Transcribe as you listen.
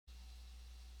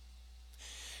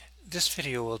This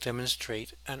video will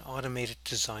demonstrate an automated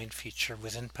design feature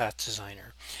within Path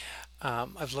Designer.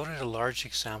 I've loaded a large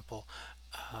example.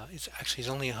 It's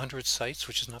only 100 sites,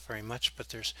 which is not very much, but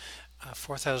there's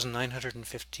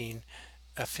 4,915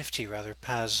 50 rather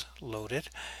paths loaded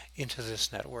into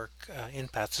this network in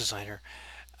Path Designer.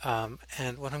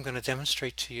 And what I'm going to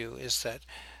demonstrate to you is that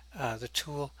the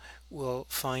tool will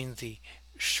find the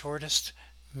shortest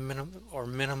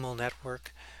minimal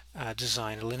network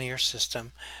design, a linear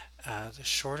system, the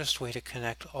shortest way to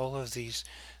connect all of these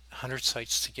 100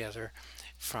 sites together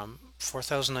from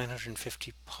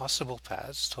 4,950 possible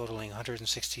paths totaling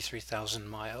 163,000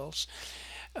 miles.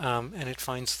 And it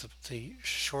finds the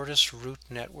shortest route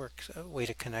network way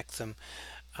to connect them,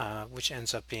 which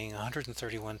ends up being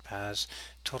 131 paths,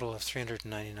 total of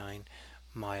 399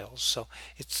 miles. So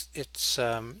it's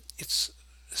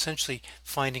essentially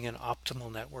finding an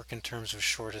optimal network in terms of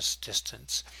shortest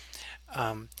distance.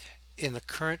 In the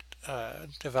current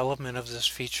development of this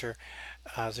feature,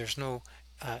 there's no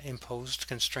imposed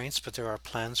constraints, but there are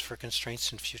plans for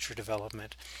constraints in future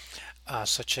development,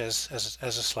 such as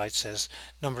the slide says,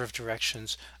 number of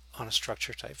directions on a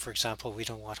structure type. For example, we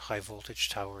don't want high voltage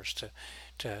towers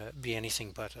to be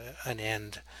anything but an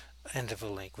end of a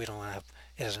link. We don't want to have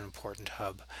it as an important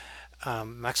hub.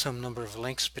 Maximum number of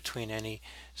links between any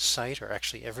site, or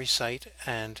actually every site,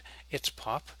 and its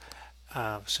POP,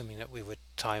 assuming that we would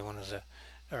tag one of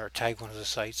the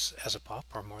sites as a POP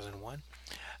or more than one,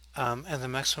 and the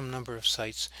maximum number of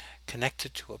sites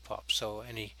connected to a POP. So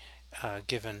any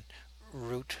given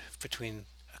route between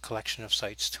a collection of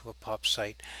sites to a POP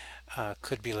site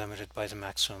could be limited by the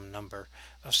maximum number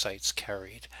of sites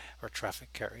carried or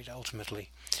traffic carried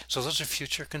ultimately. So those are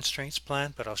future constraints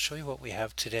planned, but I'll show you what we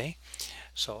have today.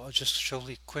 So I'll just show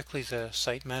you quickly the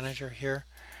site manager here,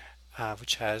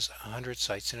 which has 100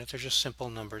 sites in it. They're just simple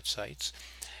numbered sites,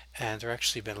 and they're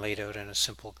actually been laid out in a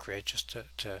simple grid just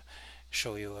to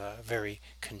show you a very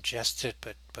congested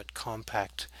but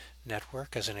compact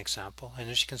network as an example. And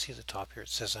as you can see at the top here, it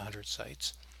says 100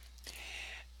 sites.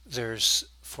 There's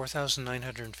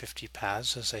 4,950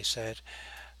 paths, as I said,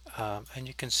 and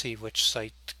you can see which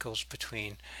site goes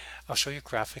between. I'll show you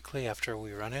graphically after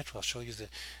we run it. I'll show you the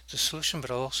solution,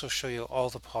 but I'll also show you all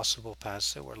the possible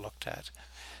paths that were looked at.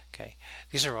 Okay,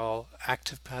 these are all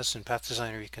active paths. In Path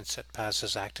Designer, you can set paths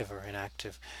as active or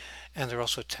inactive, and they're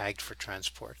also tagged for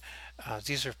transport.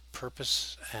 These are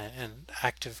purpose and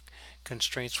active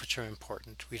constraints, which are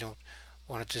important. We don't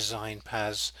want to design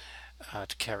paths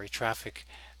to carry traffic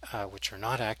which are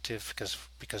not active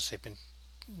because they've been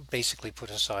basically put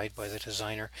aside by the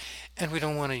designer, and we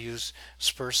don't want to use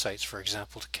spur sites, for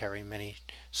example, to carry many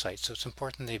sites. So it's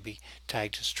important they be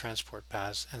tagged as transport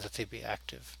paths and that they be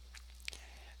active.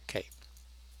 Okay,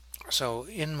 so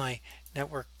in my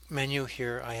network menu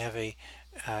here, I have a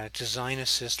design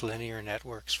assist linear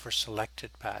networks for selected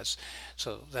paths.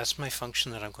 So that's my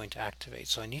function that I'm going to activate.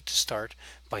 So I need to start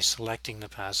by selecting the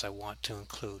paths I want to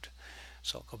include.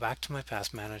 So I'll go back to my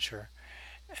path manager,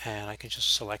 and I can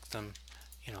just select them,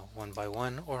 one by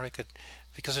one, or I could,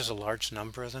 because there's a large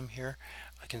number of them here,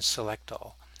 I can select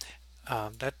all.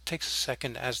 That takes a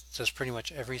second, as does pretty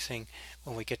much everything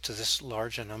when we get to this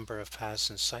large a number of paths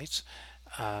and sites.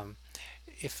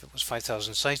 If it was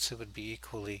 5,000 sites, it would be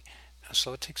equally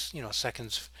so. It takes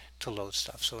seconds to load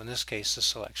stuff. So in this case, the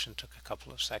selection took a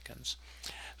couple of seconds.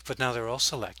 But now they're all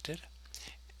selected,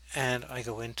 and I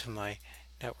go into my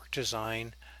network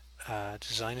design,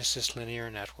 design assist linear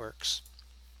networks,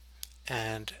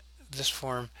 and this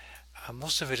form,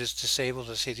 most of it is disabled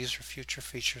to say these are future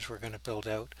features we're going to build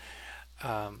out.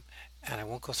 And I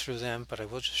won't go through them, but I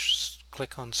will just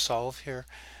click on solve here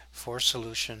for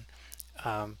solution.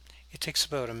 It takes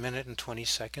about 1 minute and 20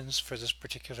 seconds for this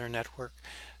particular network.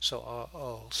 So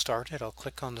I'll start it, I'll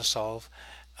click on the solve,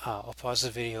 I'll pause the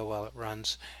video while it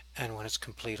runs, and when it's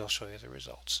complete I'll show you the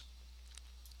results.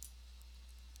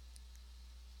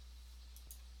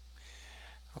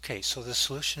 Okay, so the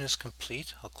solution is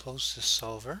complete. I'll close this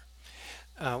solver.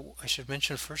 I should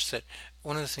mention first that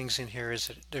one of the things in here is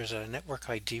that there's a network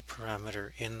ID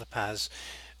parameter in the paths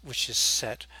which is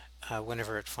set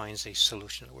whenever it finds a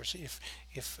solution. In other words,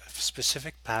 if a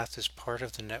specific path is part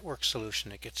of the network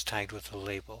solution, it gets tagged with a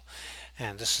label,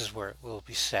 and this is where it will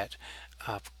be set.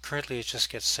 Currently it just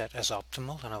gets set as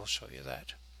optimal, and I will show you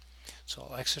that. So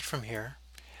I'll exit from here.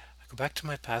 Go back to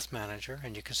my path manager,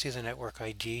 and you can see the network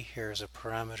ID here as a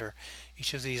parameter.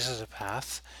 Each of these is a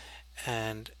path,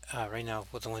 and right now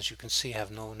the ones you can see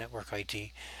have no network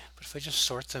ID, but if I just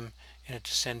sort them in a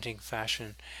descending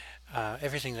fashion,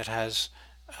 everything that has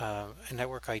a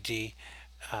network ID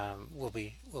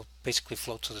will basically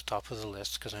float to the top of the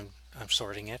list because I'm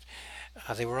sorting it.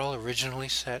 They were all originally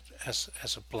set as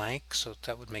a blank, so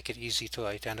that would make it easy to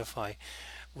identify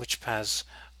which paths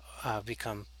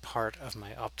become part of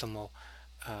my optimal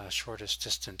shortest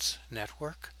distance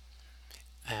network.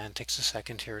 And it takes a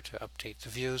second here to update the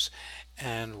views,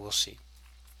 and we'll see.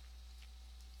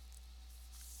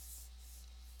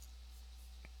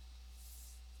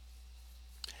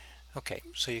 Okay,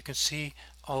 so you can see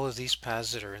all of these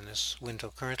paths that are in this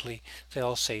window currently, they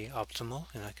all say optimal,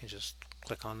 and I can just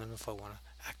click on them if I want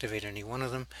to activate any one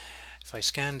of them. If I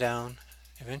scan down,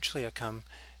 eventually I come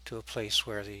to a place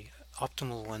where the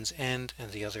optimal ones end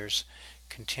and the others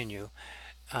continue.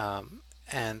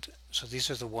 And so these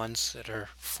are the ones that are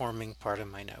forming part of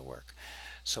my network.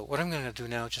 So what I'm going to do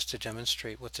now, just to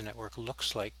demonstrate what the network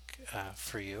looks like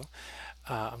for you,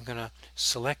 I'm going to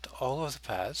select all of the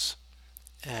paths,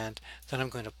 and then I'm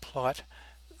going to plot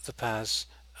the paths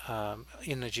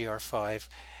in the GR5,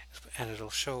 and it'll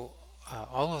show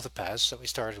all of the paths that we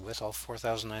started with, all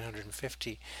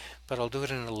 4,950, but I'll do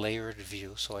it in a layered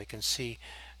view so I can see,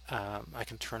 I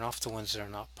can turn off the ones that are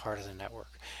not part of the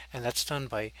network. And that's done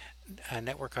by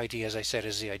network ID, as I said,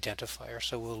 is the identifier.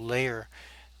 So we'll layer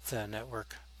the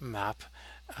network map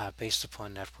based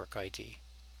upon network ID.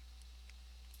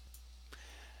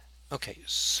 Okay,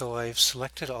 so I've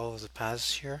selected all of the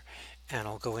paths here, and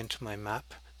I'll go into my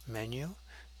map menu,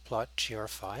 plot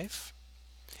GR5.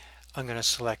 I'm going to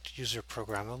select user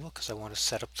programmable because I want to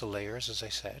set up the layers, as I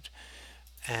said.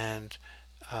 And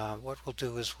what we'll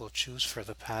do is we'll choose for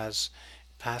the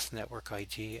path network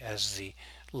ID as the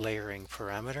layering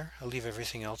parameter. I'll leave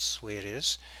everything else the way it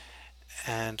is.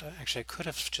 And actually I could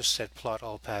have just said plot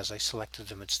all paths. I selected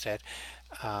them instead.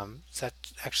 That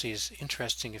actually is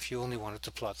interesting. If you only wanted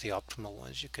to plot the optimal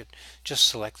ones, you could just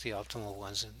select the optimal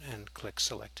ones and click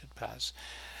selected paths.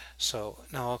 So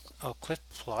now I'll click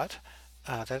plot.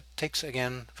 That takes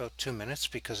again about 2 minutes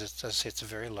because it's a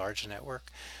very large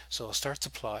network. So I'll start the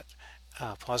plot,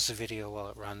 pause the video while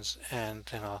it runs, and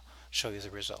then I'll show you the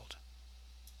result.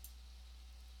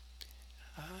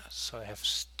 So I have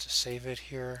to save it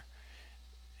here,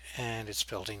 and it's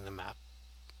building the map.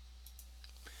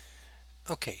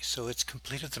 Okay, so it's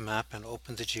completed the map and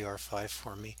opened the GR5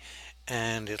 for me,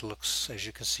 and it looks, as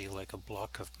you can see, like a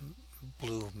block of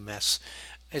blue mess.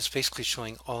 It's basically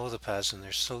showing all of the paths, and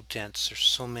they're so dense, there's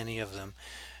so many of them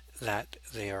that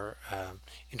they are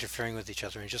interfering with each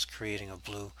other and just creating a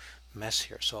blue mess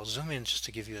here. So I'll zoom in just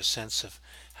to give you a sense of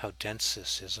how dense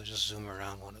this is. I'll just zoom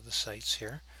around one of the sites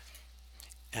here,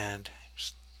 and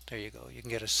there you go. You can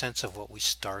get a sense of what we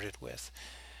started with.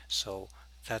 So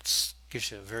that gives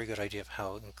you a very good idea of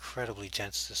how incredibly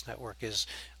dense this network is.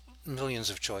 Millions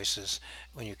of choices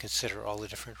when you consider all the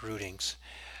different routings.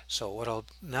 So what I'll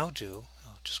now do,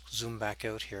 I'll just zoom back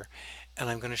out here, and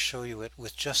I'm going to show you it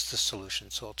with just the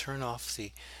solution. So I'll turn off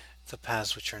the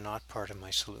paths which are not part of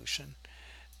my solution.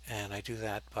 And I do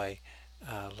that by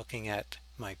looking at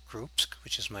my groups,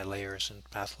 which is my layers and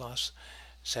path loss,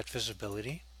 set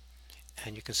visibility,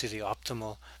 and you can see the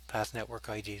optimal path network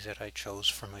ID that I chose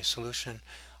for my solution.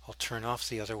 I'll turn off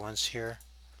the other ones here,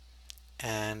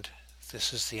 and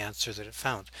this is the answer that it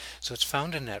found. So it's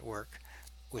found a network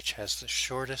which has the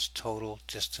shortest total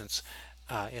distance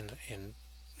in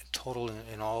total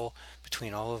in all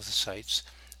between all of the sites.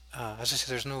 As I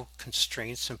said, there's no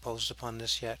constraints imposed upon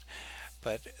this yet,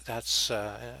 but that's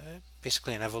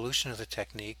basically an evolution of the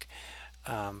technique.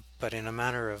 But in a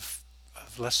matter of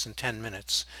less than 10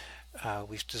 minutes,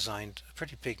 we've designed a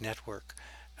pretty big network,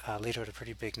 laid out a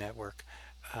pretty big network,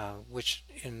 which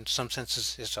in some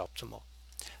senses is optimal.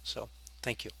 So,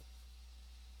 thank you.